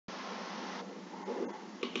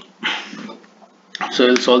So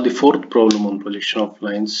I'll solve the fourth problem on projection of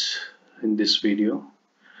lines in this video.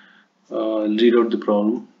 I'll read out the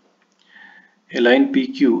problem. A line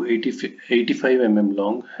PQ 85 mm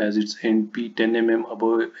long has its end P 10 mm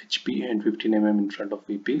above HP and 15 mm in front of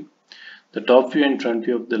VP. The top view and front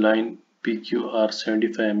view of the line PQ are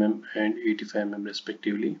 75 mm and 85 mm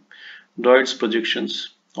respectively. Draw its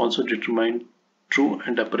projections. Also determine true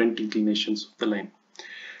and apparent inclinations of the line.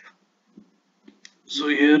 So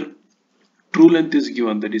here true length is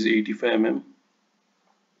given, that is 85 mm.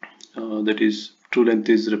 That is true length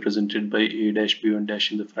is represented by a dash b1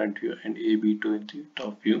 dash in the front view and ab2 in the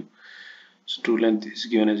top view. So true length is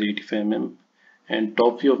given as 85 mm, and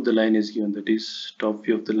top view of the line is given, that is top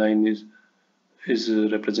view of the line is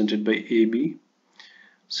represented by ab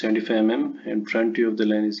 75 mm and front view of the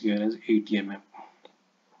line is given as 80 mm.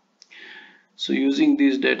 So using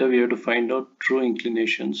these data we have to find out true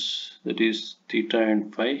inclinations, that is theta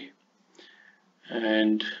and phi,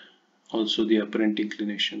 and also the apparent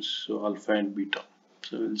inclinations, so alpha and beta.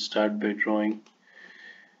 So we'll start by drawing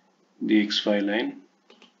the xy line.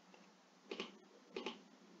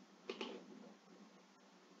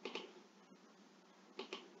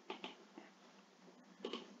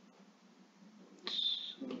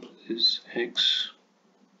 So this is x,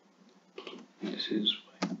 this is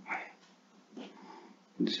y,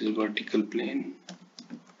 this is vertical plane,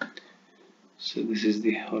 so this is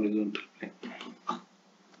the horizontal plane.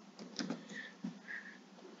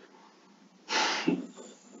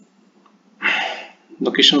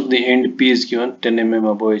 Location of the end P is given 10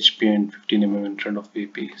 mm above HP and 15 mm in front of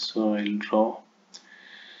VP. So I'll draw,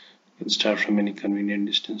 you can start from any convenient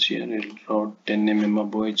distance here. I'll draw 10 mm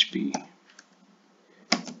above HP,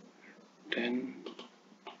 10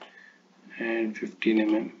 and 15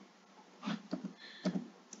 mm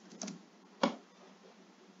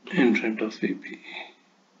in front of VP.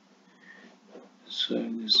 So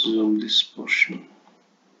I'll just zoom this portion.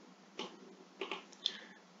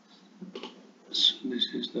 So this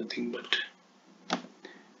is nothing but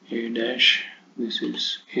a dash, this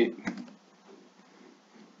is a.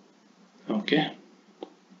 Okay,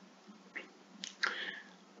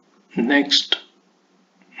 next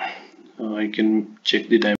I can check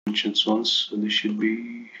the dimensions once. So this should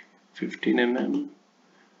be 15 mm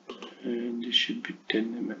and this should be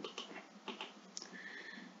 10 mm.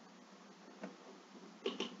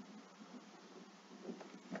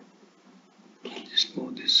 Just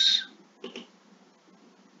move this.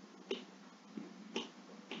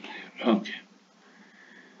 Okay,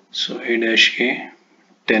 so a dash a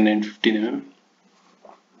 10 and 15 mm.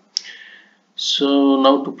 So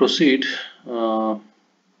now to proceed,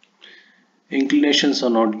 inclinations are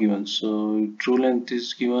not given. So true length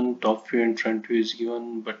is given, top view and front view is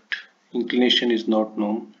given, but inclination is not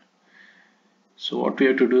known. So what we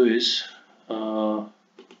have to do is we'll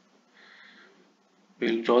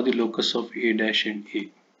draw the locus of a dash and a.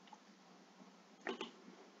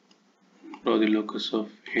 Draw the locus of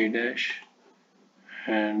a dash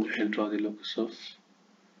and I'll draw the locus of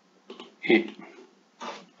a.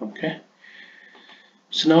 Okay,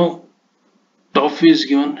 so now top view is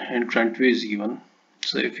given and front view is given.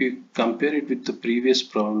 So if you compare it with the previous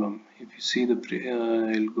problem, if you see the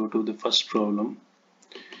I'll go to the first problem.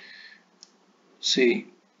 See,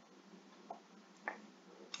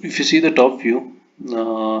 if you see the top view,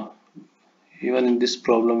 even in this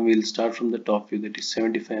problem we'll start from the top view, that is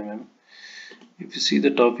 75 mm. If you see the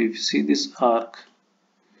top view, if you see this arc,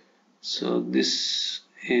 so this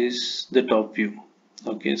is the top view.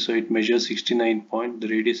 Okay, so it measures 69 point, the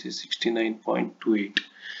radius is 69.28.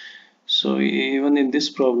 So even in this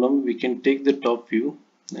problem we can take the top view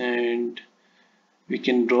and we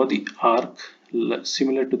can draw the arc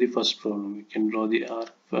similar to the first problem. We can draw the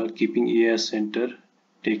arc for keeping A as center,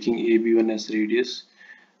 taking AB1 as radius.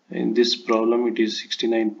 In this problem it is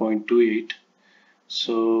 69.28.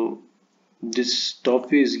 so this top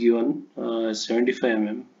view is given 75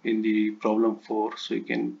 mm in the problem 4, so you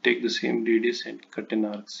can take the same radius and cut an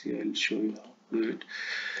arc. See, I'll show you how to do it.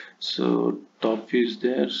 So top view is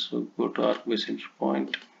there, so go to arc by center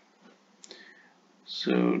point.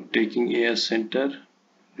 So taking A as center,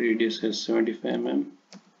 radius as 75 mm,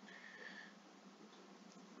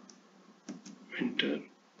 enter.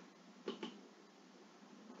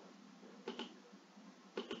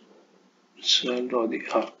 So I'll draw the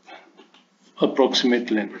arc,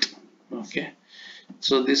 approximate length. Okay,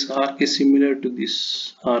 so this arc is similar to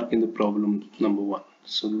this arc in the problem number 1.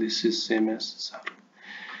 So this is same as this arc.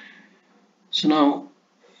 So now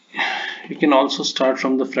you can also start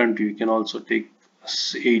from the front view. You can also take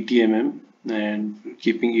 80 mm and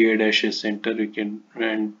keeping A dash as center, you can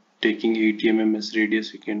and taking 80 mm as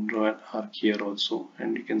radius, you can draw an arc here also,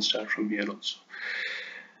 and you can start from here also.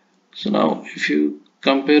 So now if you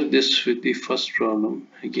compare this with the first problem,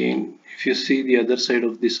 again if you see the other side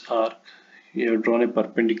of this arc, you have drawn a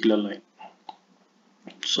perpendicular line.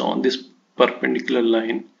 So on this perpendicular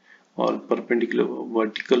line or perpendicular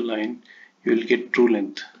vertical line, you will get true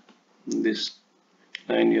length. This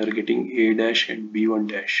line you are getting A dash and B1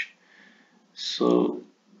 dash. So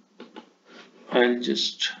I'll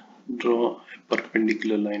just draw a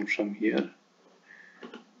perpendicular line from here,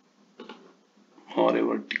 or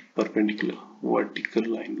a perpendicular vertical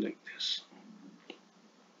line like this.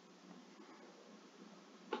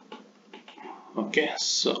 Okay,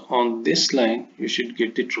 so on this line you should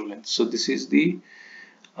get the true length. So this is the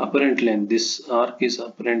apparent length. This arc is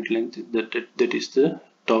apparent length, that is the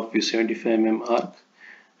top view 75 mm arc,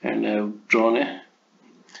 and I have drawn a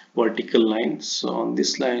vertical line. So on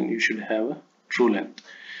this line you should have a true length.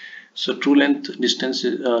 So true length distance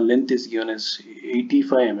length is given as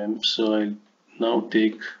 85 mm. So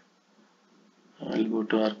I'll go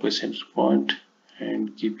to arc by center point,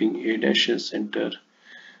 and keeping A dash as center,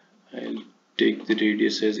 I'll take the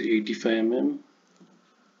radius as 85 mm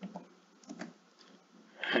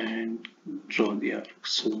and draw the arc.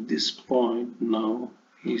 So this point now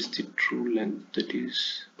is the true length, that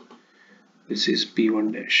is, this is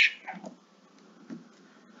P1 dash.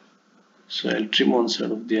 So I'll trim one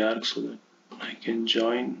side of the arc so that I can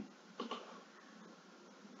join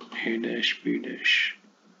A dash B dash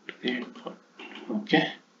to the end point.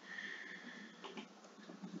 Okay.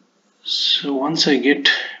 So once I get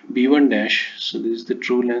B1 dash, so this is the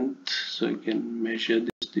true length, so I can measure this.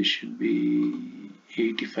 This should be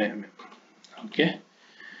 85 mm. Okay.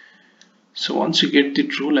 So once you get the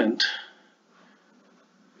true length,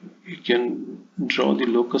 you can draw the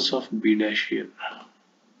locus of B dash here.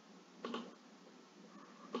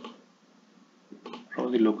 Draw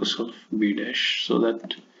the locus of B dash, so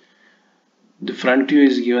that the front view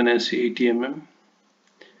is given as 80 mm.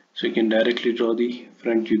 So you can directly draw the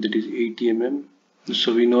front view, that is 80 mm.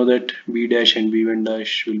 So we know that B dash and B1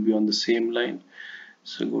 dash will be on the same line.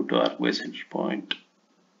 So go to arc by center point.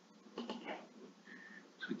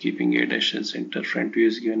 So keeping A dash as center, front view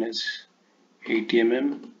is given as 80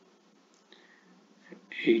 mm.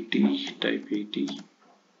 80, type 80.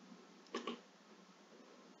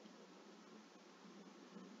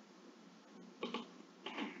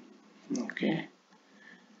 Okay.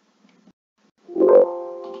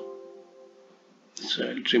 So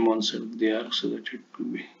I'll trim one side of the arc so that it will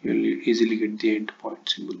be, you'll easily get the end point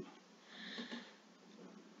symbol.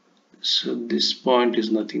 So this point is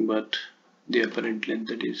nothing but the apparent length,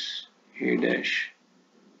 that is A dash.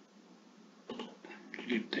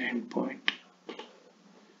 Get the end point.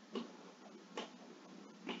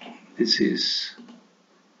 This is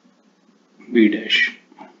B dash.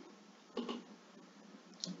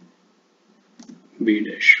 B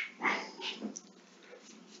dash.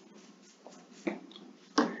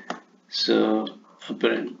 So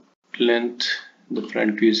apparent length, the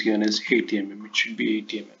front view is given as 80 mm. It should be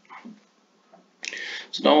 80 mm.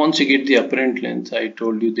 So now once you get the apparent length, I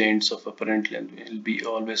told you the ends of apparent length will be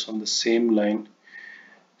always on the same line.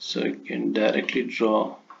 So you can directly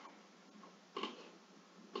draw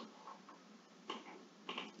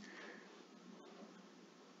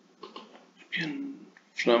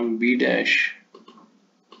from B dash.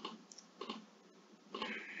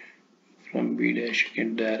 From B dash you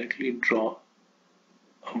can directly draw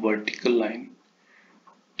a vertical line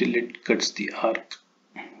till it cuts the arc,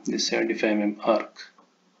 the 75 mm arc.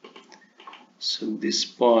 So this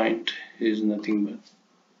point is nothing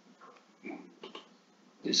but,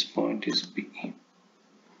 this point is B.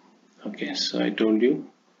 Okay, so I told you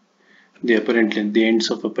the apparent length, the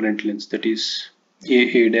ends of apparent lengths, that is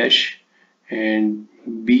A dash and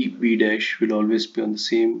B dash will always be on the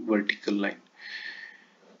same vertical line.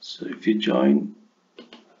 So if you join,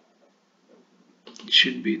 it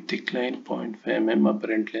should be thick line 0.5 mm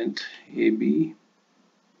apparent length AB.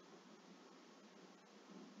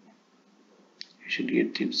 You should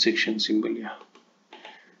get the intersection symbol, yeah.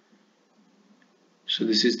 So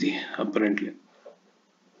this is the apparent length.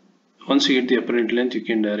 Once you get the apparent length, you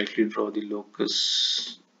can directly draw the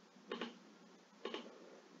locus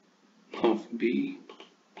of B,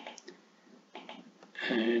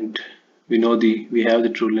 and we have the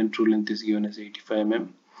true length. True length is given as 85 mm.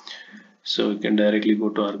 So we can directly go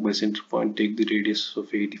to arc by center point, take the radius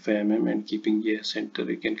of 85 mm, and keeping A center,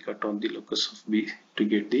 you can cut on the locus of B to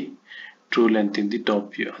get the true length in the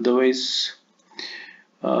top view. Otherwise,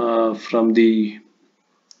 from the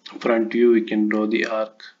front view, we can draw the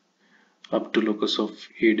arc up to locus of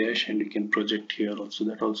A dash, and you can project here also.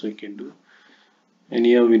 That also you can do. And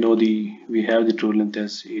here we know we have the true length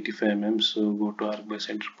as 85 mm, so go to arc by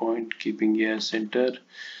center point, keeping A as center,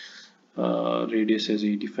 radius as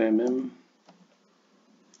 85 mm.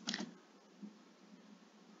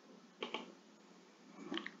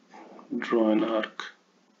 Draw an arc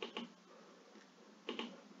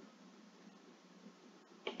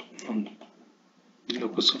on the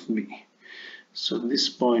locus of B. So this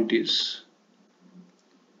point is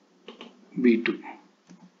B2.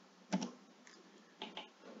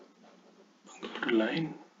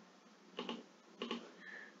 Line,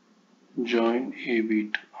 join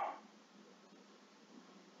AB2.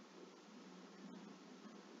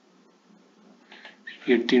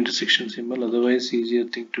 Get the intersection symbol. Otherwise,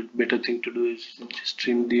 better thing to do is just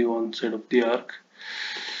trim the one side of the arc.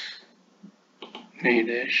 A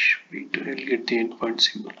dash B2 will get the endpoint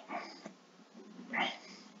symbol.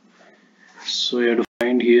 So you have to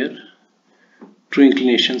find here true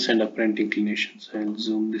inclinations and apparent inclinations. I'll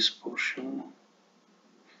zoom this portion.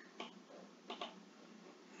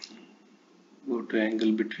 Go to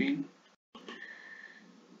angle between.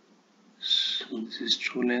 So this is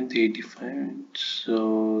true length 85.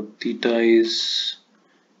 So theta is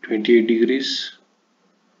 28 degrees.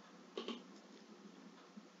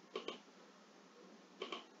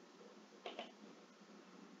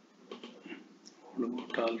 What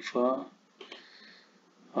about alpha?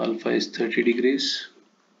 Alpha is 30 degrees.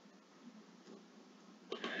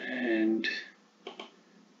 And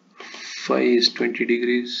phi is 20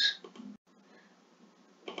 degrees.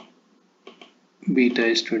 Beta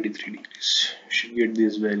is 23 degrees. You should get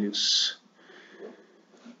these values.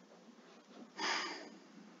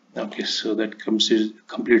 Okay, so that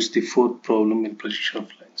completes the fourth problem in projection of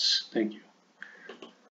lines. Thank you.